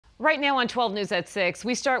Right now on 12 News at 6,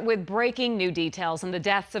 we start with breaking new details on the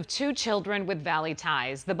deaths of two children with Valley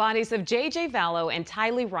ties. The bodies of JJ Vallow and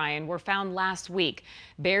Tylee Ryan were found last week,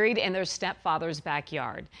 buried in their stepfather's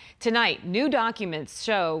backyard. Tonight, new documents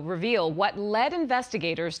reveal what led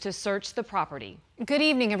investigators to search the property. Good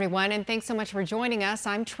evening, everyone, and thanks so much for joining us.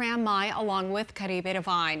 I'm Tram Mai along with Caribe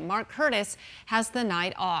Divine. Mark Curtis has the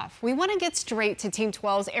night off. We want to get straight to Team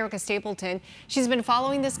 12's Erica Stapleton. She's been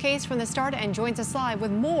following this case from the start and joins us live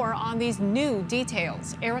with more on these new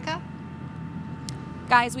details. Erica?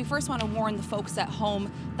 Guys, we first want to warn the folks at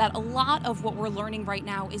home that a lot of what we're learning right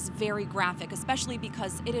now is very graphic, especially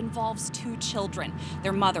because it involves two children.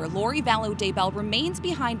 Their mother, Lori Vallow Daybell, remains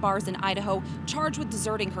behind bars in Idaho, charged with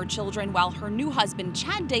deserting her children, while her new husband,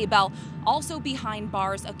 Chad Daybell, also behind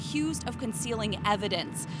bars, accused of concealing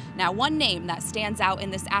evidence. Now, one name that stands out in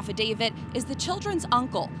this affidavit is the children's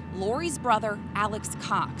uncle, Lori's brother, Alex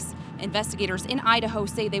Cox. Investigators in Idaho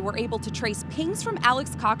say they were able to trace pings from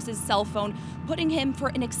Alex Cox's cell phone, putting him for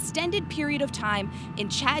an extended period of time in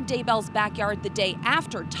Chad Daybell's backyard the day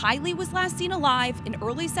after Tylee was last seen alive in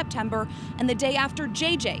early September and the day after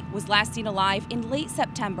JJ was last seen alive in late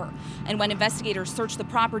September. And when investigators searched the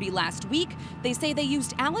property last week, they say they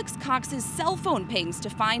used Alex Cox's cell phone pings to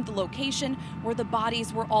find the location where the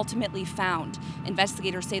bodies were ultimately found.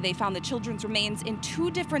 Investigators say they found the children's remains in two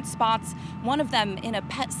different spots, one of them in a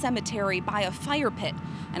pet cemetery by a fire pit.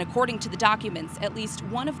 And according to the documents, at least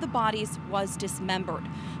one of the bodies was dismembered.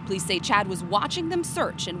 Police say Chad was watching them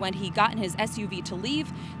search, and when he got in his SUV to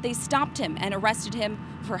leave, they stopped him and arrested him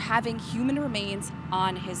for having human remains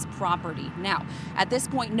on his property. Now, at this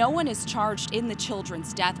point, no one is charged in the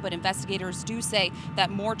children's death, but investigators do say that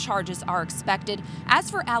more charges are expected. As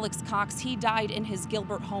for Alex Cox, he died in his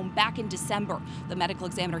Gilbert home back in December. The medical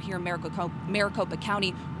examiner here in Maricopa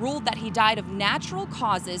County ruled that he died of natural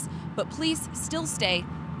causes, but police still say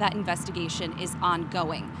that investigation is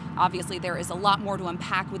ongoing. Obviously, there is a lot more to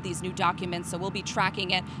unpack with these new documents, so we'll be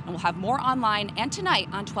tracking it, and we'll have more online and tonight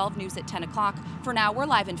on 12 News at 10 o'clock. For now, we're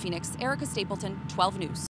live in Phoenix. Erica Stapleton, 12 News.